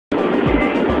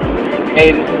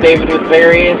Hey, this is David with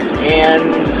Various,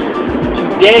 and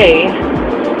today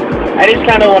I just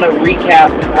kind of want to recap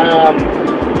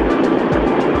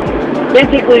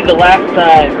basically the last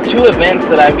two events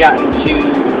that I've gotten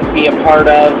to be a part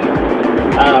of.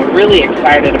 Really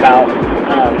excited about,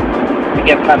 I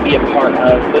guess not be a part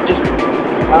of, but just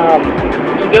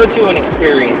to go to an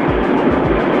experience.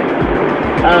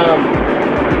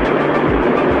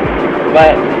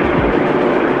 But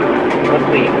let's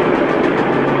see.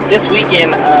 This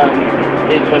weekend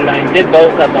is when I did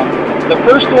both of them. The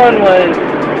first one was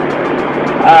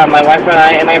my wife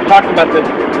and I've talked about this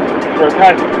for the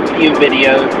past few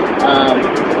videos.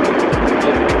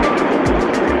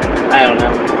 I don't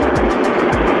know.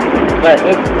 But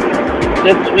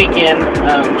this weekend,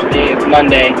 today is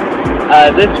Monday,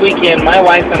 this weekend my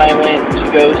wife and I went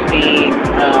to go see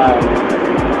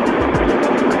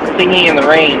Singing in the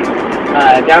Rain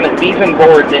down at Beef and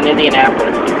Boards in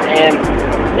Indianapolis. And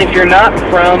if you're not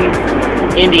from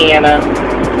Indiana,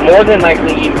 more than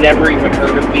likely you've never even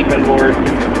heard of Beef and Boards,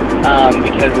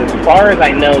 because as far as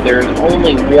I know, there's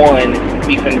only one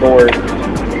Beef and Boards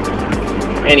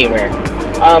anywhere.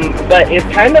 But it's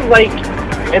kind of like,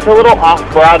 it's a little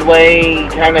off-Broadway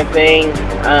kind of thing,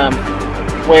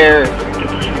 where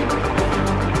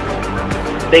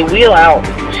they wheel out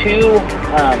two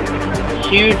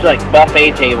huge like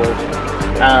buffet tables,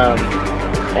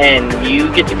 and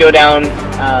you get to go down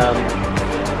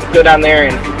there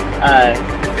and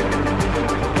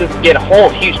just get a whole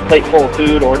huge plate full of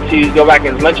food, or to go back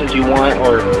as much as you want,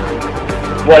 or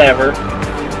whatever.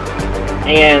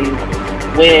 And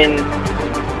when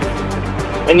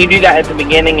you do that at the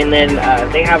beginning, and then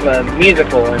they have a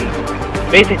musical, and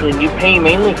basically you pay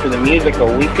mainly for the musical.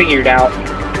 We figured out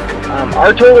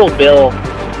our total bill,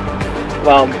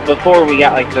 well, before we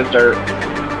got like dessert,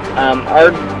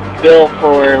 our bill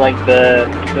for like the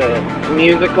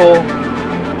musical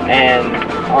and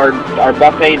our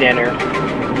buffet dinner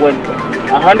was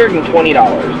 $120,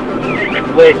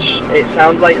 which it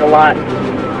sounds like a lot,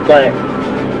 but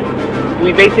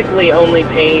we basically only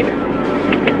paid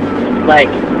like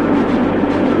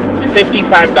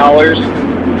 $55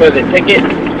 for the ticket,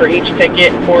 for each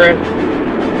ticket for us,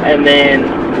 and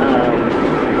then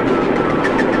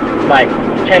like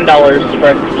 $10 for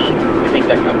us to eat. I think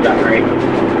that comes out right.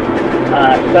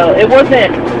 So it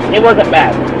wasn't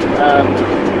bad.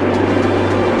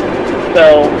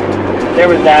 So there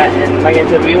was that, and like I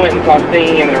said, we went and saw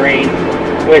Singing in the Rain,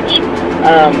 which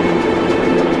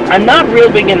I'm not real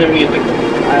big into musicals.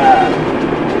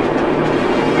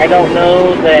 I don't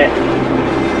know that.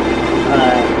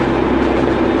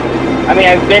 I mean,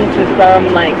 I've been to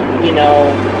some, like, you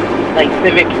know, like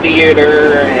Civic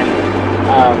Theater, and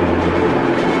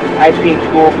I've seen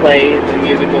school plays and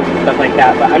musicals and stuff like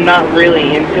that, but I'm not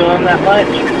really into them that much.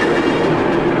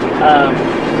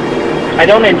 I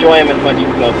don't enjoy them as much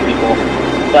as most people,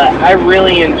 but I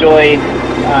really enjoyed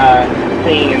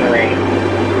Singing in the Rain.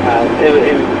 It was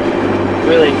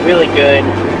really, really good,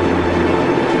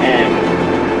 and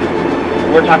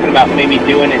we're talking about maybe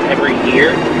doing it every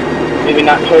year. Maybe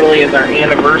not totally as our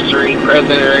anniversary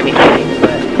present or anything,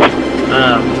 but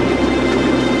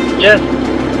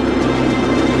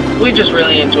we just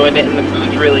really enjoyed it, and the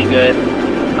food's really good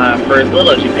for as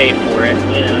little as you paid for it.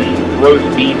 You know, roast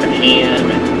beef and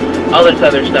ham and all this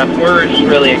other stuff. We're just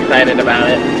really excited about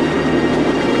it.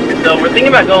 So we're thinking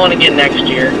about going again next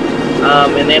year,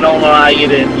 and they don't allow you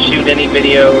to shoot any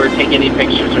video or take any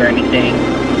pictures or anything.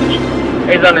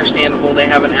 It's understandable. They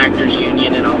have an actors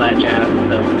union and all that jazz,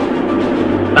 so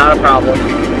not a problem.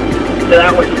 So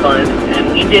that was fun,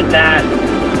 and we did that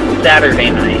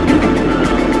Saturday night.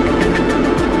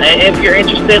 If you're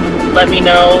interested, let me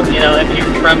know. You know, if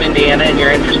you're from Indiana and you're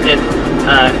interested,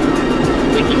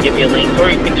 we can give you a link,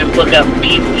 or you can just look up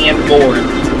Beef and Boards.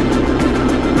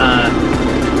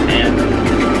 And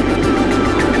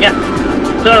yeah,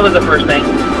 so that was the first thing.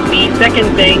 The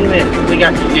second thing that we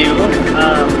got to do,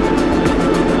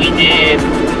 we did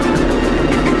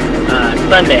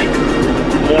Sunday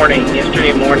morning,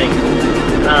 yesterday morning.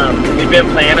 We've been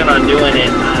planning on doing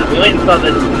it. We went and saw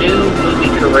this new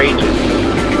movie, Courageous.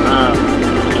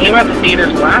 It came out to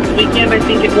theaters last weekend, I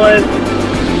think it was,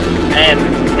 and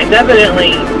it's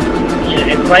evidently, you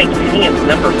know, it's like, I think it's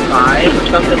number 5 or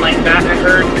something like that, I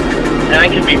heard, and I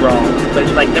could be wrong, but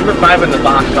it's like number 5 in the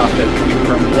box office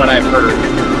from what I've heard,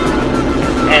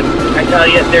 and I tell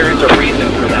you, there is a reason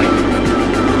for that.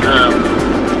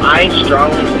 I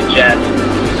strongly suggest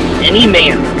any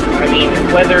man, I mean,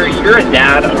 whether you're a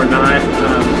dad or not,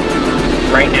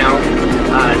 right now,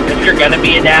 if you're gonna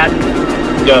be a dad,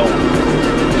 go.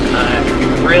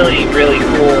 Really, really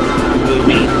cool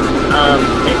movie.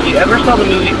 If you ever saw the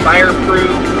movie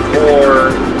Fireproof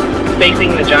or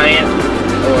Facing the Giant,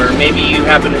 or maybe you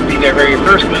happen to see their very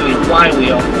first movie,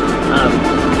 Flywheel,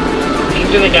 these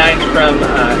are the guys from,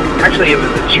 actually it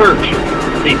was a church.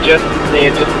 They had just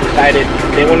decided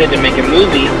they wanted to make a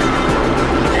movie,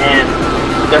 and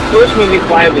their first movie,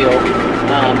 Flywheel,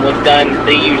 was done.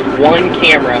 They used one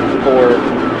camera for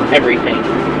everything.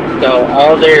 So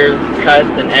all their cuts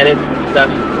and edits and stuff,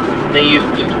 they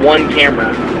used just one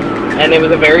camera. And it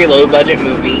was a very low budget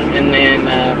movie. And then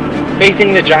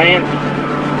Facing the Giant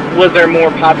was their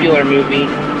more popular movie.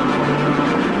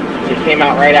 It came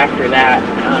out right after that.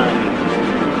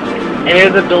 And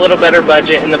it was a little better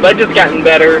budget, and the budget's gotten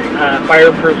better.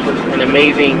 Fireproof was an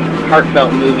amazing,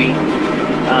 heartfelt movie,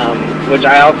 which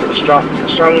I also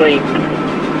strongly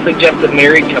suggest that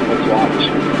married couples watch.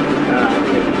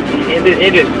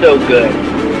 It is so good.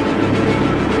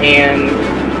 And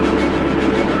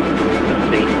let's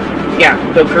see, yeah.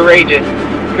 So Courageous.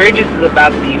 Courageous is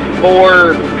about these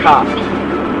 4 cops.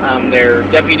 They're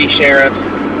deputy sheriffs,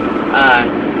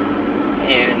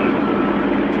 and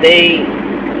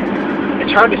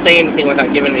it's hard to say anything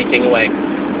without giving anything away.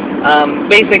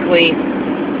 Basically,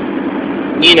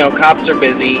 you know, cops are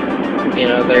busy. You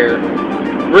know, they're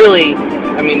really,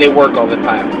 I mean, they work all the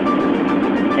time.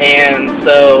 And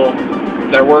so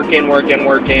they're working,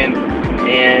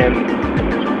 and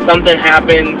something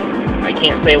happens. I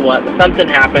can't say what, but something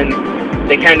happens.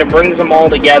 They kind of brings them all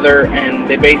together, and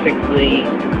they basically,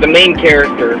 the main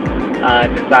character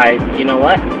decides, you know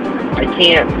what, I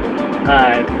can't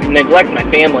neglect my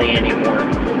family anymore,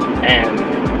 and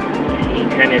he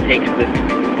kind of takes this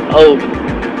oath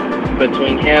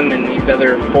between him and these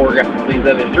other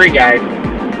 3 guys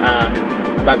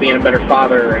about being a better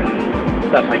father and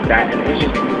stuff like that. And it was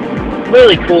just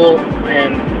really cool,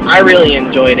 and I really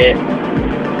enjoyed it.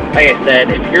 Like I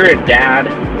said, if you're a dad,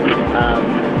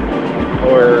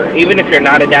 or even if you're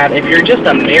not a dad, if you're just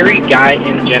a married guy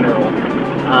in general,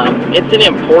 it's an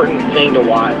important thing to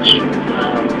watch.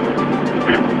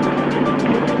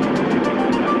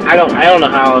 I don't know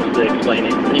how else to explain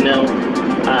it. You know,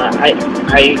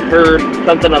 I heard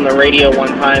something on the radio one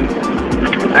time.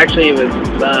 Actually, it was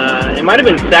it might have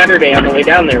been Saturday on the way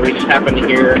down there. We just happened to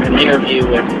hear an interview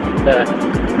with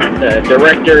the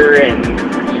director and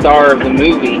star of the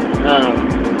movie.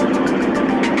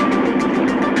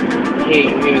 He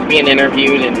was being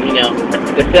interviewed, and you know,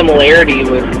 the similarity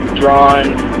was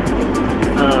drawn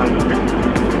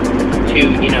to,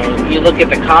 you know, you look at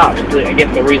the cops. I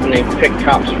guess the reason they picked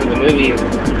cops for the movie is,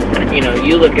 you know,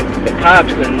 you look at the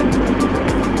cops and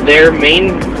their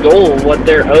main goal, what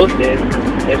their oath is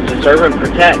to serve and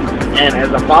protect. And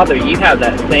as a father, you have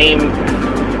that same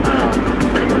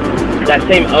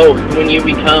oath when you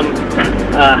become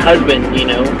a husband. You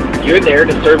know, you're there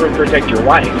to serve and protect your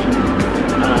wife.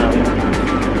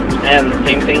 And the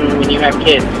same thing when you have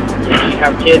kids. You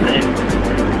have kids,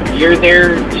 and you're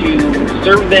there to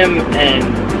serve them and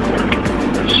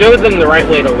show them the right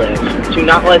way to live, to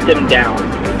not let them down.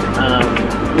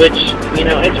 Which, you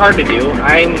know, it's hard to do.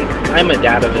 I'm a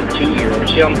dad of a 2-year-old.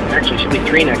 She'll be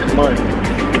 3 next month.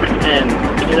 And,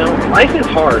 you know, life is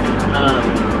hard.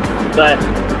 But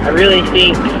I really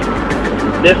think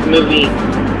this movie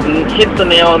hits the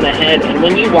nail on the head, and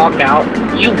when you walk out,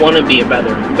 you want to be a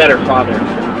better father.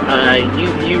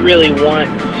 You really want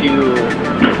to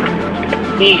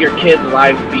see your kids'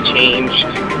 lives be changed.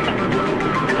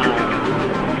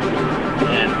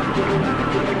 And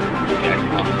this guy's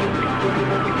awesome.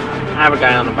 I have a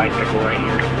guy on a bicycle right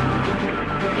here.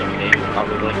 You'll see him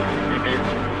probably.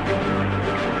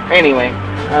 Anyway,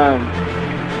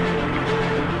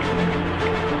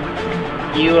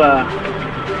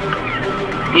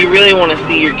 you really want to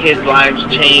see your kids' lives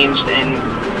changed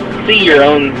and see your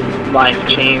own life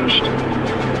changed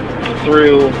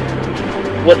through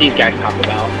what these guys talk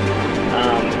about.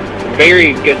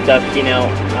 Very good stuff, you know.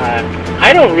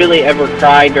 I don't really ever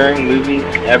cry during movies,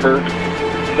 ever.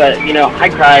 But, you know, I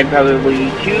cried probably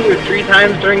 2 or 3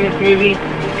 times during this movie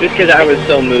just because I was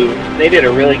so moved. They did a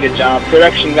really good job.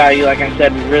 Production value, like I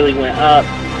said, really went up.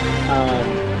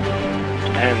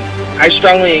 And I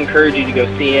strongly encourage you to go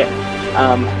see it.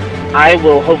 I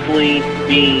will hopefully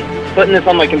be putting this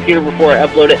on my computer before I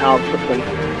upload it. I'll put some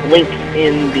links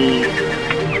in the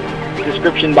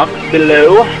description box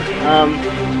below.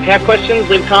 If you have questions,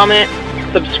 leave a comment,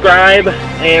 subscribe,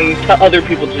 and tell other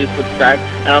people to subscribe.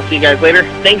 And I'll see you guys later.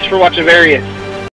 Thanks for watching Various.